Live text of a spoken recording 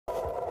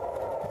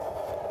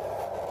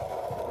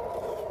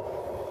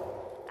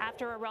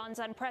After Iran's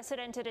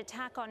unprecedented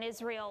attack on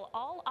Israel,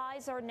 all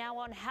eyes are now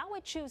on how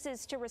it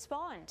chooses to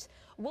respond.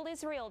 Will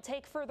Israel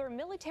take further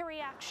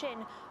military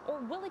action, or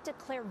will it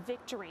declare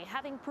victory,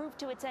 having proved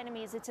to its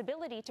enemies its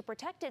ability to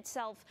protect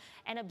itself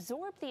and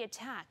absorb the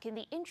attack in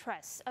the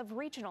interests of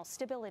regional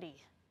stability?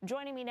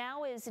 Joining me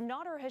now is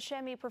Nader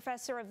Hashemi,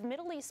 professor of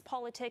Middle East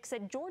politics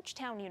at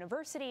Georgetown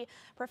University.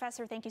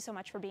 Professor, thank you so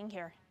much for being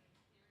here.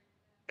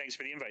 Thanks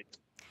for the invite.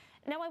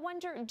 Now, I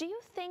wonder, do you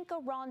think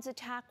Iran's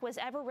attack was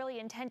ever really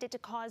intended to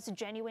cause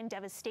genuine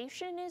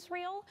devastation in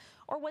Israel?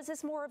 Or was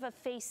this more of a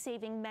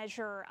face-saving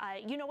measure,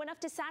 enough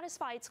to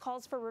satisfy its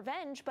calls for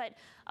revenge, but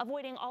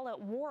avoiding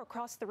all-out war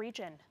across the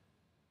region?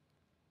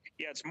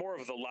 Yeah, it's more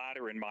of the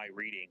latter in my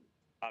reading.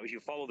 If you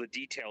follow the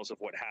details of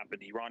what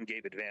happened, Iran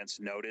gave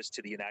advance notice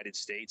to the United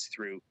States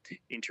through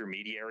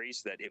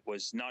intermediaries that it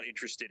was not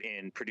interested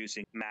in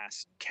producing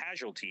mass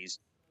casualties,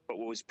 but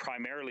was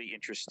primarily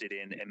interested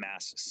in a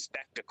mass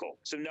spectacle.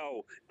 So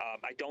no,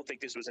 I don't think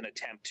this was an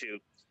attempt to,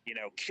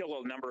 kill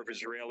a number of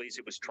Israelis.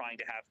 It was trying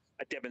to have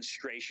a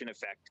demonstration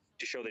effect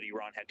to show that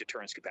Iran had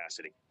deterrence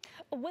capacity.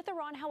 With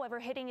Iran, however,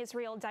 hitting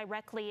Israel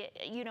directly,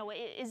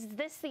 is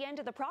this the end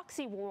of the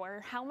proxy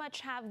war? How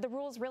much have the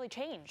rules really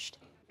changed?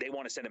 They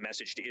want to send a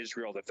message to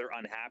Israel that they're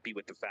unhappy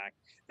with the fact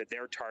that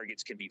their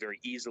targets can be very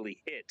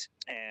easily hit,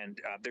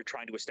 and they're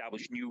trying to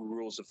establish new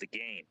rules of the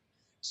game.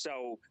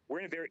 So we're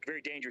in a very,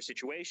 very dangerous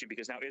situation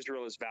because now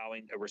Israel is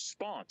vowing a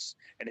response.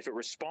 And if it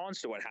responds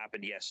to what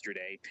happened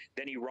yesterday,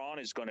 then Iran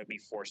is going to be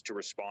forced to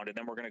respond. And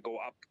then we're going to go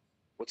up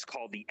what's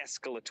called the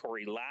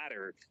escalatory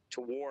ladder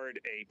toward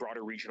a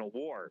broader regional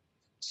war.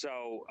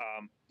 So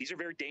these are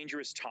very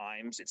dangerous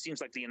times. It seems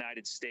like the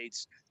United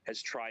States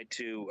has tried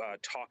to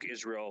talk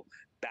Israel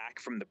back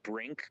from the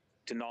brink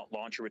to not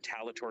launch a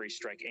retaliatory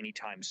strike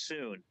anytime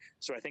soon.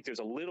 So I think there's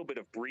a little bit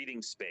of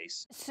breathing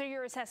space. So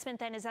your assessment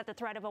then is that the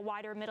threat of a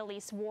wider Middle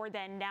East war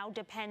then now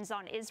depends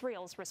on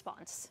Israel's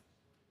response?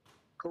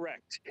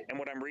 Correct. And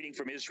what I'm reading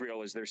from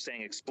Israel is they're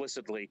saying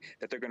explicitly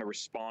that they're going to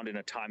respond in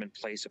a time and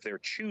place of their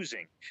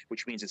choosing,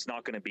 which means it's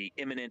not going to be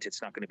imminent.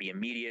 It's not going to be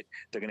immediate.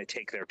 They're going to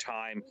take their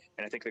time.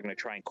 And I think they're going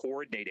to try and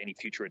coordinate any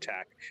future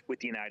attack with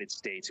the United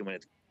States and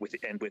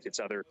with its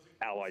other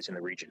allies in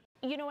the region.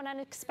 An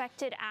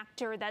unexpected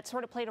actor that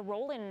sort of played a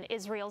role in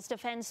Israel's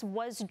defense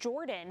was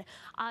Jordan.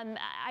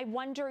 I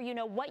wonder,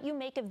 what you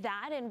make of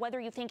that and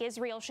whether you think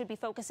Israel should be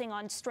focusing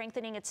on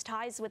strengthening its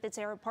ties with its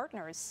Arab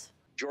partners.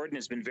 Jordan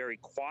has been very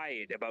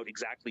quiet about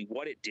exactly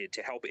what it did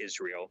to help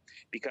Israel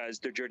because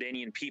the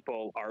Jordanian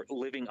people are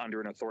living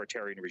under an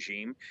authoritarian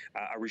regime,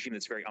 a regime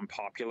that's very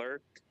unpopular.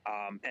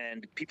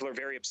 And people are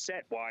very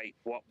upset.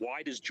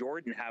 Why does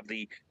Jordan have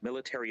the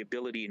military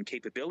ability and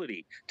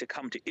capability to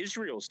come to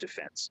Israel's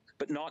defense,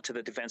 but not to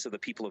the defense of the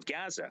people of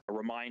Gaza? A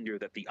reminder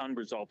that the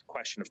unresolved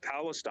question of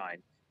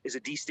Palestine is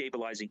a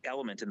destabilizing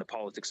element in the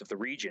politics of the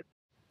region.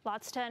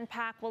 Lots to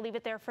unpack. We'll leave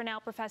it there for now,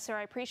 Professor.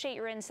 I appreciate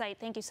your insight.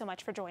 Thank you so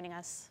much for joining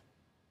us.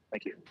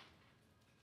 Thank you.